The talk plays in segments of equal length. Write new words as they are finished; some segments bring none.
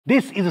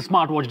This is a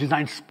smartwatch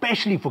designed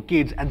specially for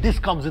kids, and this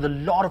comes with a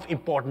lot of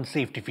important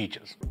safety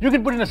features. You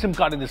can put in a SIM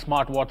card in this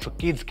smartwatch so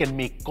kids can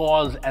make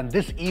calls, and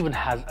this even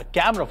has a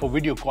camera for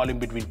video calling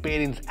between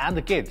parents and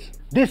the kids.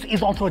 This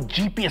is also a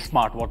GPS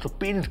smartwatch so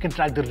parents can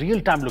track the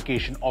real-time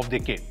location of their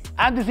kid.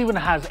 And this even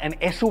has an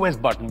SOS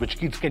button which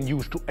kids can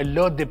use to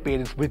alert their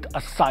parents with a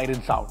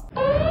siren sound.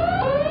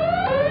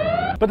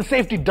 But the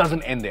safety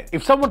doesn't end there.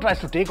 If someone tries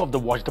to take off the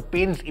watch, the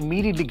parents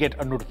immediately get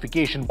a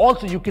notification.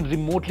 Also, you can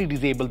remotely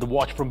disable the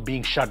watch from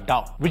being shut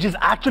down, which is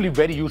actually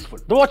very useful.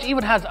 The watch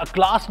even has a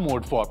class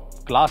mode for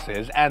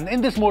classes, and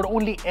in this mode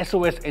only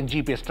SOS and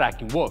GPS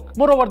tracking work.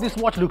 Moreover, this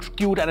watch looks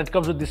cute and it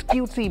comes with this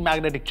cutesy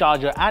magnetic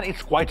charger and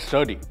it's quite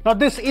sturdy. Now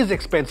this is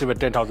expensive at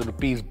 10,000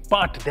 rupees,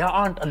 but there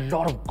aren't a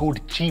lot of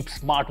good cheap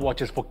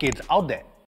smartwatches for kids out there.